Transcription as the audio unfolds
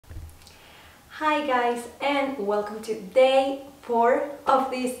Hi guys, and welcome to day 4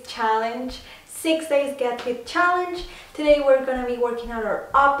 of this challenge, 6 days get fit challenge. Today we're gonna be working on our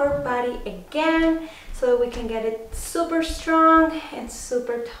upper body again so that we can get it super strong and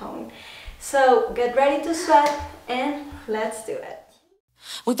super toned. So get ready to sweat and let's do it.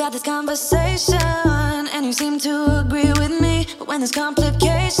 We've had this conversation and you seem to agree with me, but when there's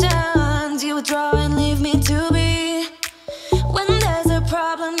complications you withdraw and leave me to be. When there's a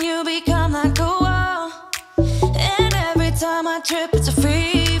problem you become like a wall, and every time I trip it's a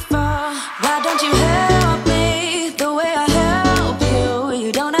free fall. Why don't you help me the way I help you?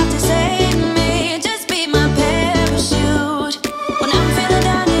 You don't have to save me, just be my parachute. When I'm feeling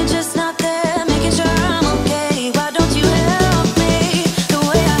down you're just not there, making sure I'm okay. Why don't you help me the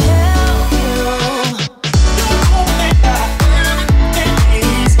way I help you?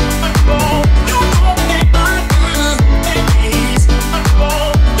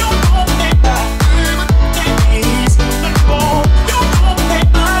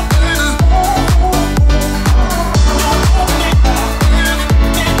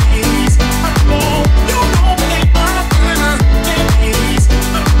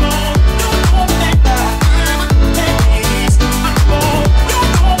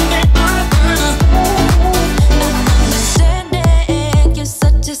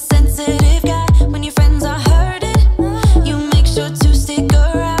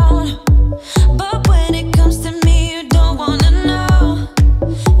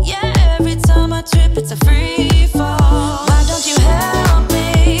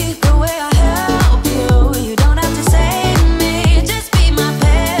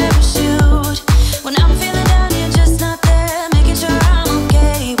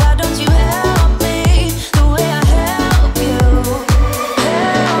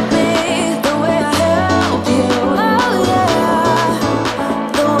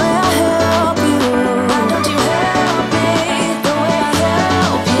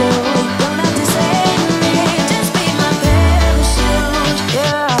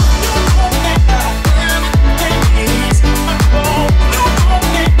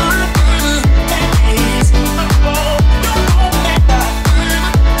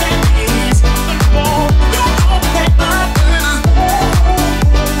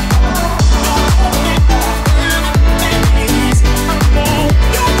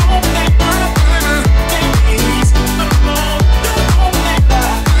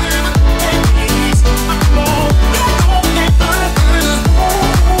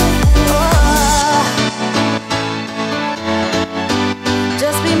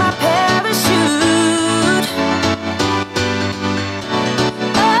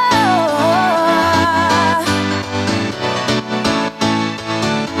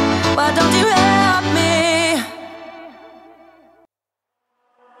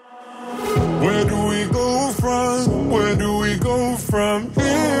 Where do we go from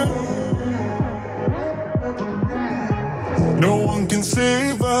here? No one can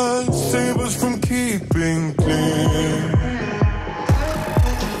save us from keeping clear.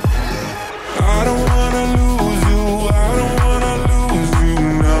 I don't wanna lose you, I don't wanna lose you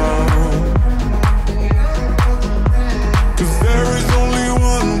now. 'Cause there is only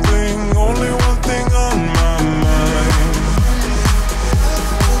one thing on my mind.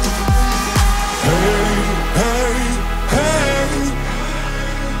 Hey,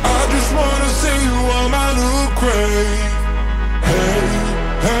 I just wanna see you on my new grave. Hey,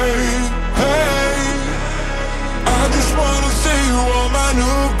 I just wanna see you on my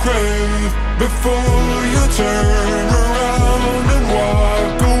new grave before you turn around and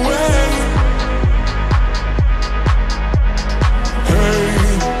walk away. Hey,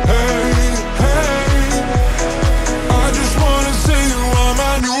 I just wanna see you on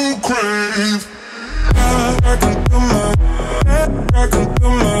my new grave. I can do my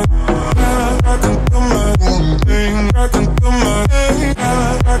own thing. I can do my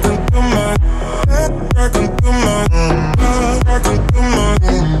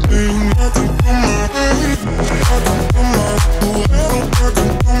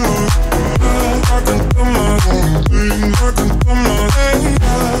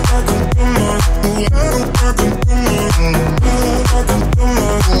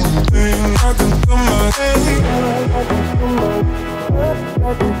I can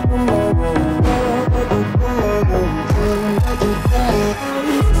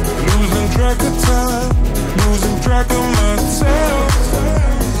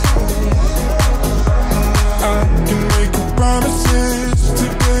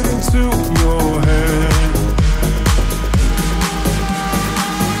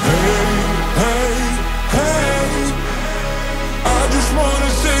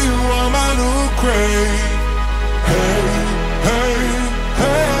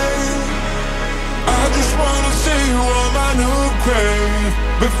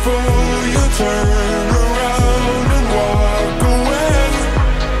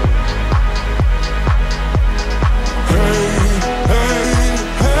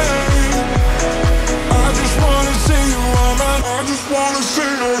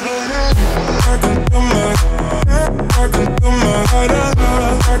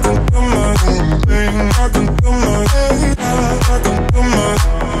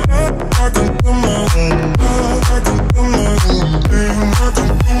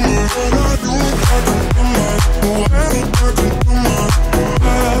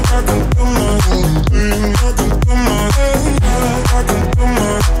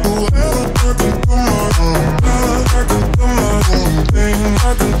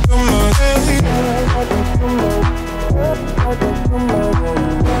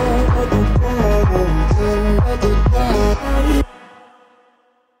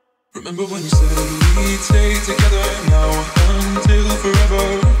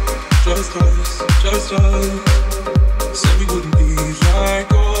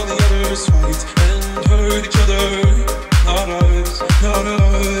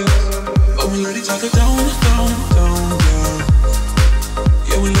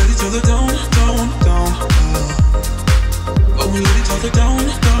down,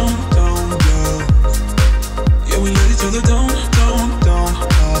 down, down, down. Yeah, we let each other down, down, down,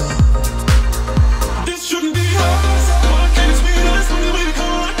 down. This shouldn't be us. Why can't it be us when we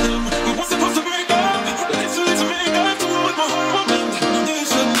become like them? We weren't supposed to break up. It's too late to make up to what my heart wants. No,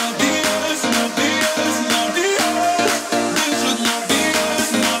 this should not be us, not be us, not be us. This should not be us,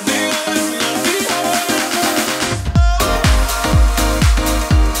 not be us, not be us.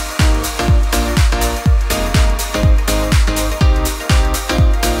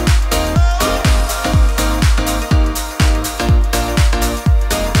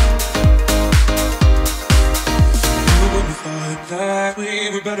 That we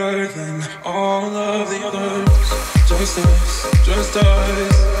were better than all of the others. Just us.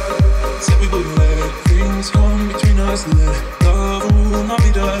 Said we wouldn't let things come between us. Let love rule, not be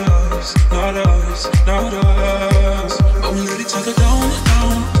us, not us, not us. But we let each other down,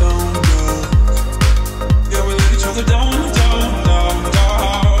 down, down, down. Yeah, we let each other down, down, down,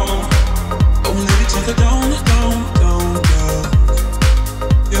 down. But we let each other down, down, down, down.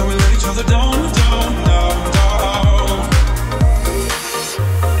 Yeah, we let each other down, down, down, down.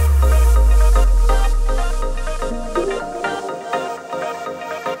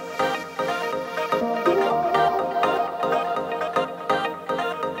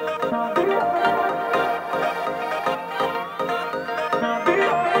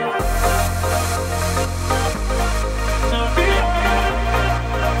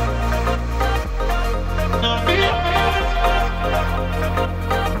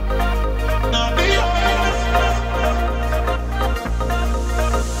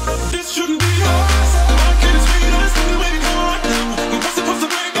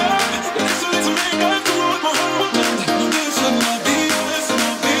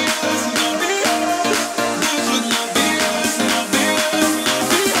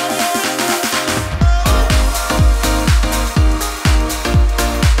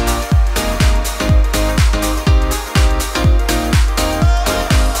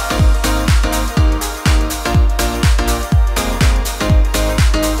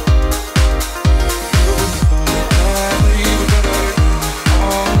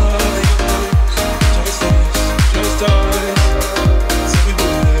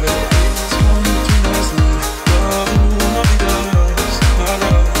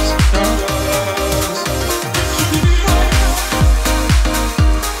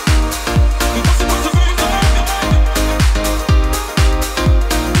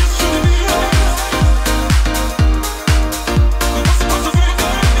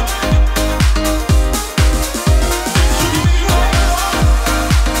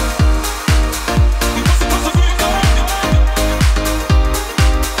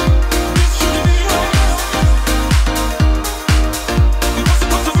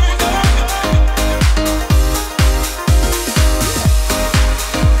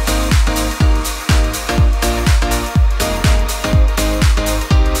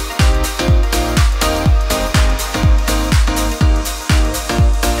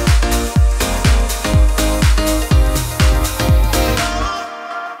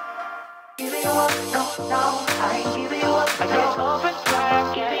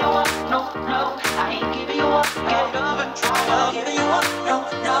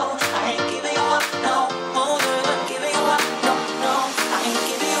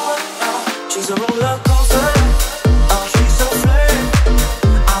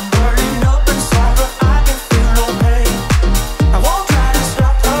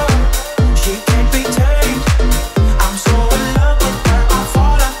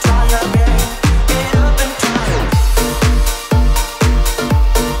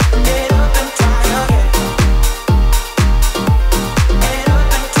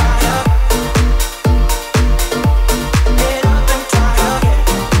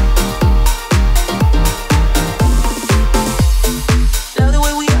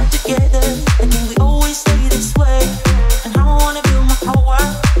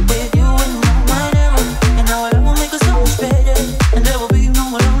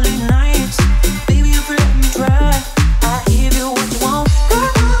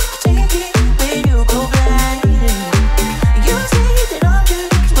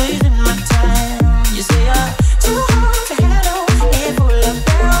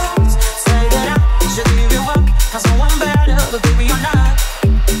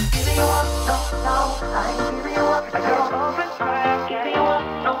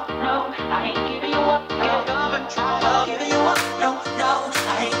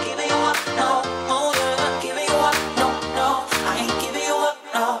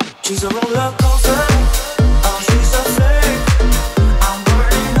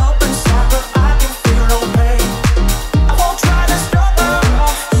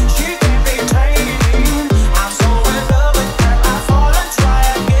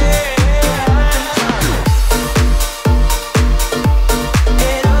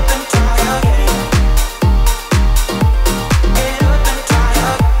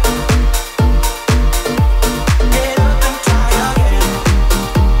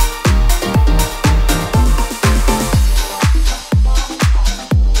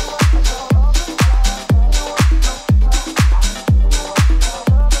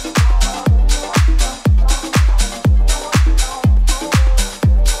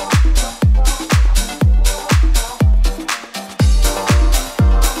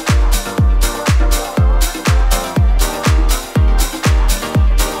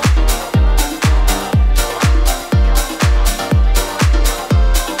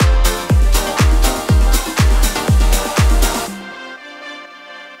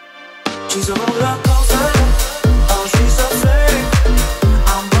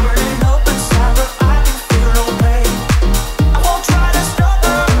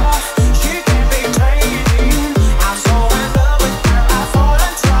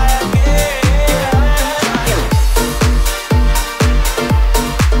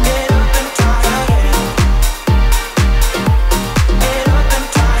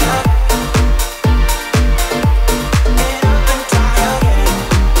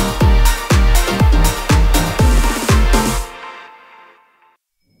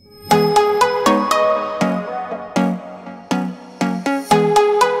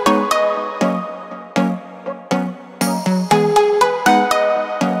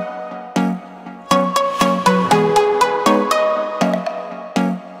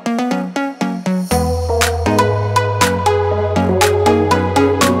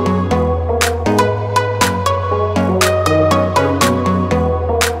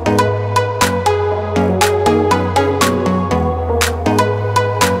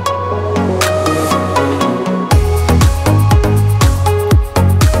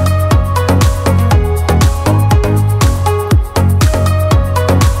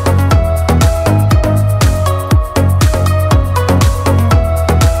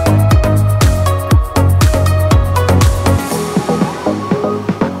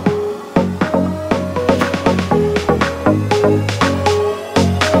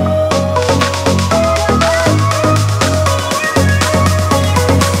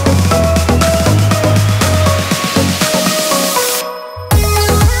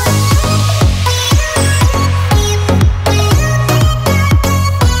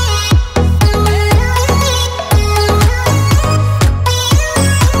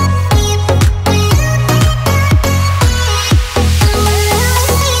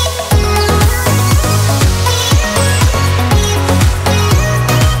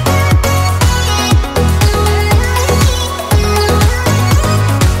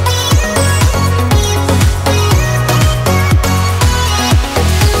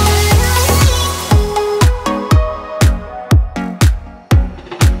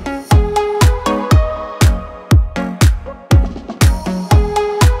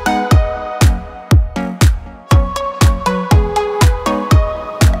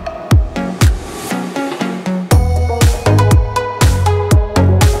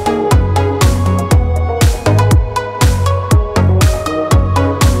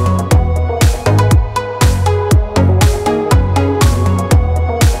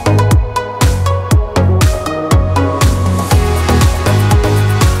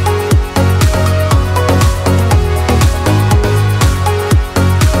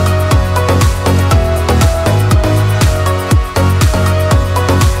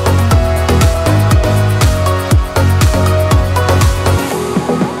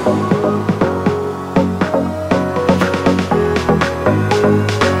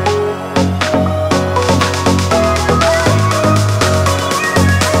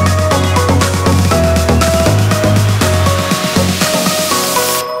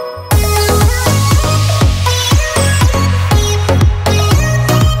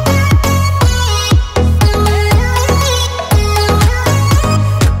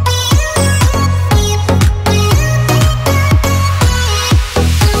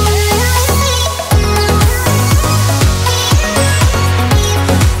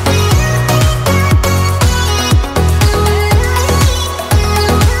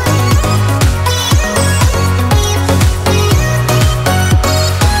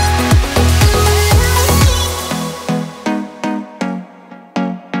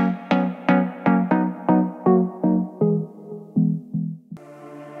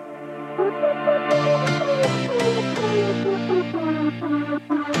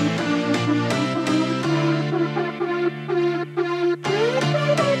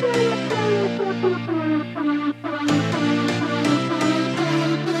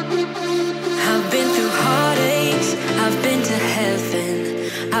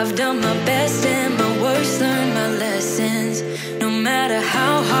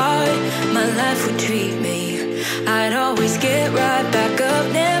 my life would treat me. I'd always get right back up,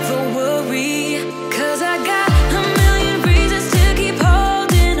 never worry. 'Cause I got a million reasons to keep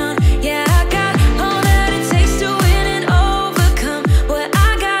holding on. Yeah, I got all that it takes to win and overcome. What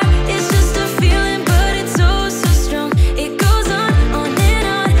I got is just a feeling, but it's oh so strong. It goes on and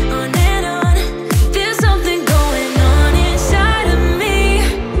on, on and on. There's something going on inside of me.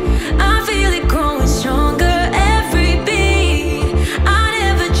 I feel it growing stronger every beat. I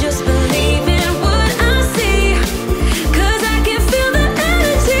never just believe in what I see, 'cause I can feel the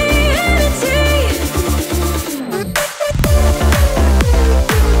energy, energy.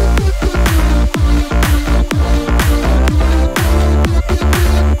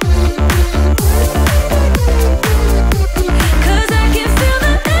 Cause I can feel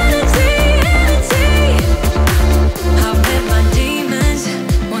the energy, energy. I've met my demons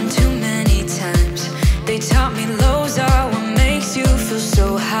one too many times. They taught me lows are what makes you feel so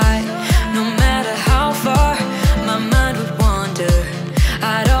high. No matter how far my mind would wander,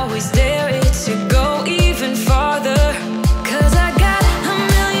 I'd always dare it to go even farther. 'Cause I got a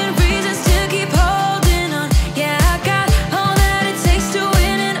million reasons to keep holding on. Yeah, I got all that it takes to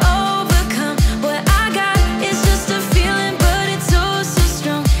win and overcome. What I got is just a feeling, but it's oh so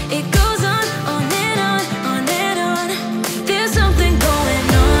strong. It goes on and on, on and on. There's something going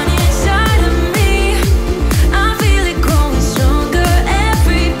on inside of me. I feel it growing stronger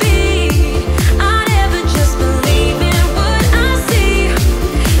every beat. I never just believe in what I see,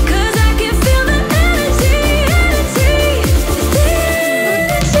 'cause I can feel the energy, energy, the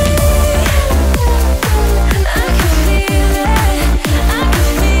energy. I can feel it, I can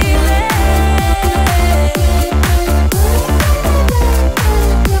feel it.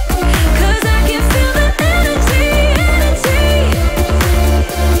 'Cause I can feel the energy, energy.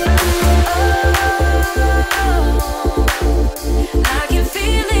 Oh, I can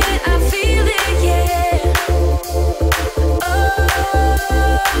feel it, I feel it, yeah. Oh,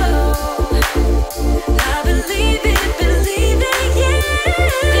 I believe it, yeah.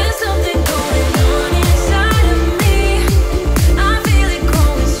 There's something going on inside of me. I feel it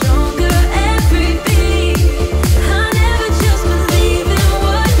growing stronger every beat. I never just believe in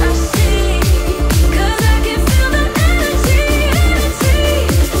what I see, 'cause I can feel the energy, energy.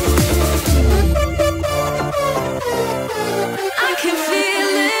 I can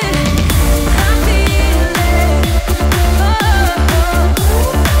feel it, I feel it. Oh,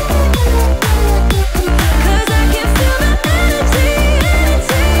 'cause I can feel the energy,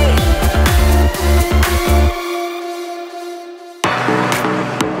 energy.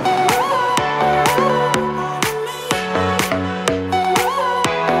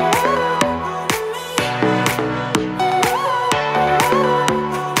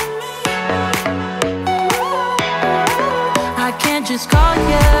 I can't just call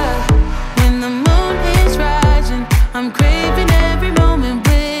ya when the moon is rising. I'm craving every moment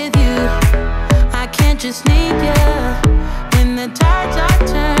with you. I can't just need ya when the tides are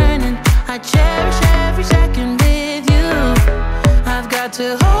turning. I cherish every second with you. I've got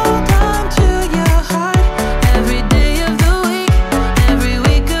to hold on to your heart every day of the week, every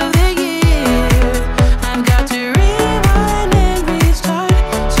week of the year. I've got to rewind and restart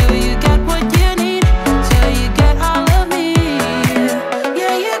till you get what you need, till you get all of me.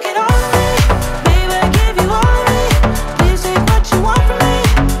 Yeah, you get all of me, baby, I give you all of me. Please take what you want from me.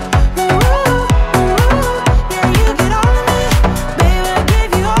 Ooh, ooh, yeah, you get all of me, baby, I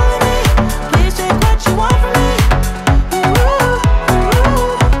give you all of me. Please take what you want from me. Ooh,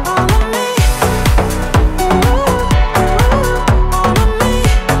 ooh, all of me.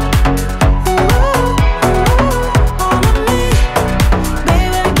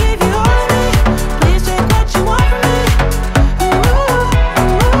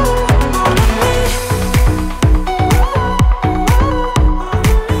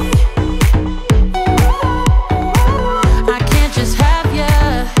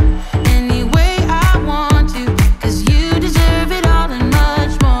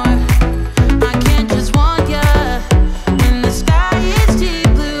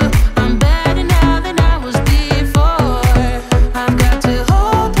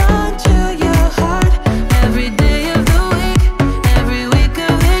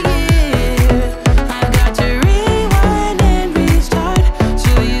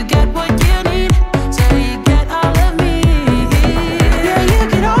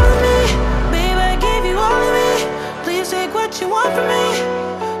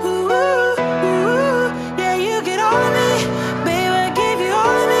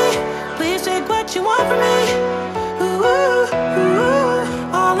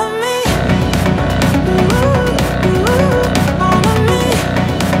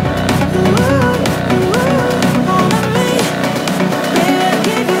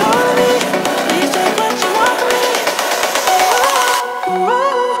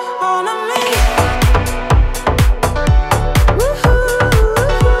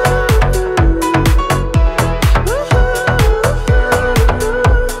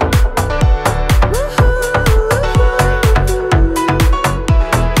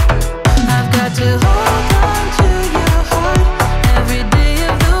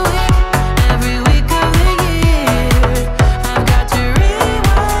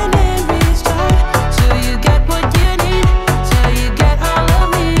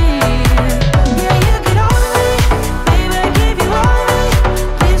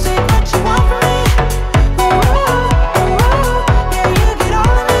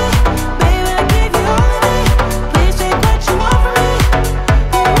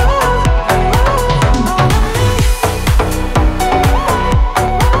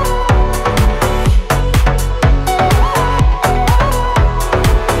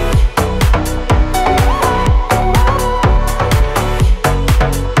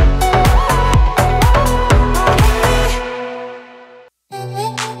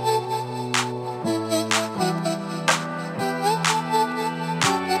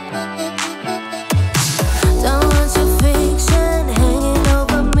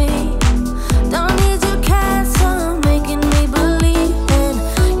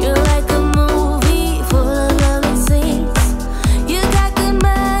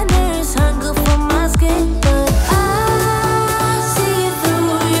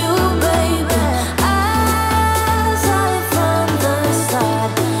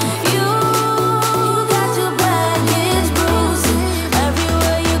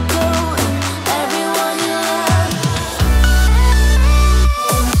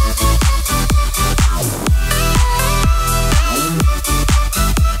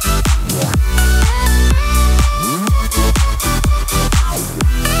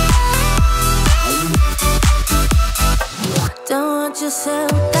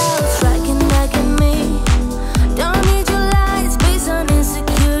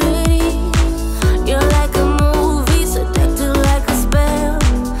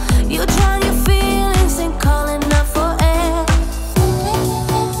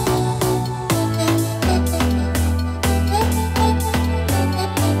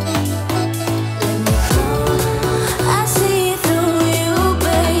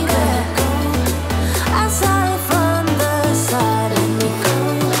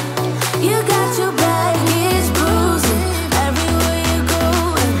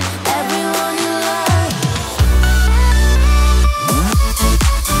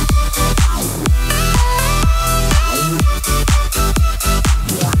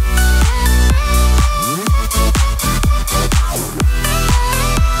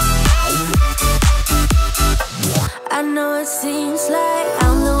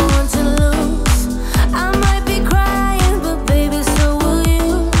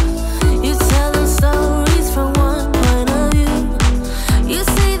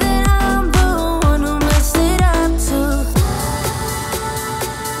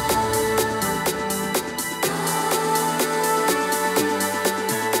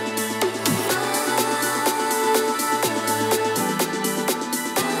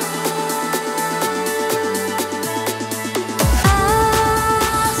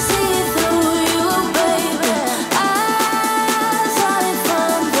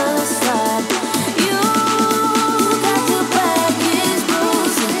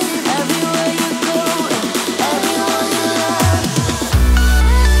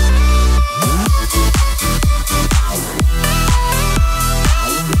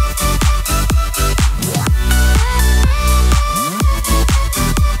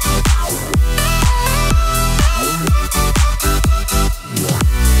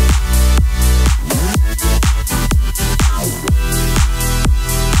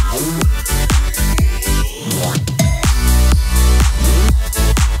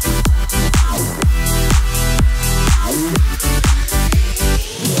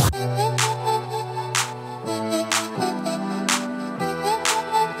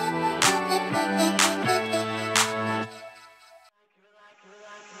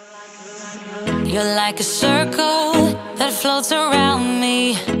 You're like a circle that floats around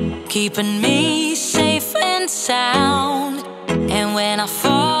me, keeping me safe and sound. And when I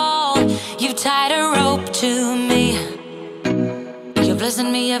fall, you tied a rope to me. You're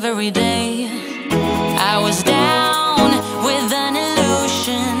blessing me every day. I was down with an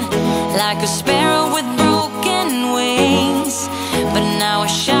illusion, like a sparrow with broken wings, but now I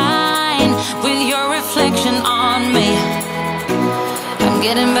shine with your reflection on me. I'm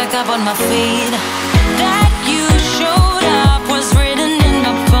getting back up on my feet. That you showed up was written in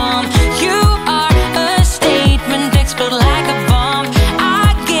my palm. You are a statement, explode like a bomb.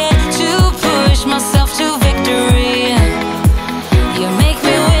 I get to push myself to victory. You make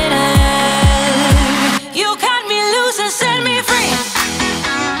me winner. You cut me loose and set me free.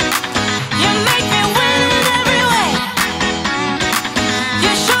 You make me win in every way.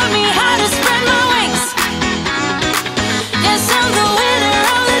 You showed me how to spread my wings. Yes, I'm the winner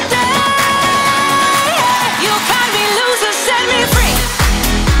of the day. You cut me loose and set me free.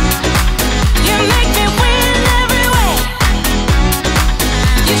 You make me win in every way.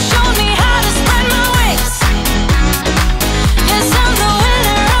 You showed me how to spread my wings. Yes, I'm the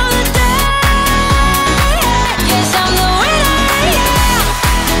winner of the day. Yes, I'm the winner, yeah.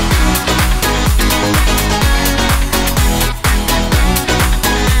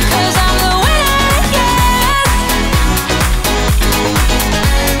 'Cause I'm the winner, yes.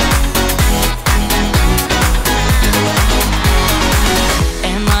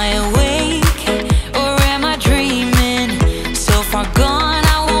 Am I awake or am I dreaming? So far gone,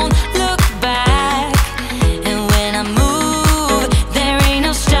 I won't look back. And when I move, there ain't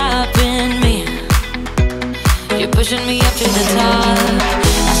no stopping me. You're pushing me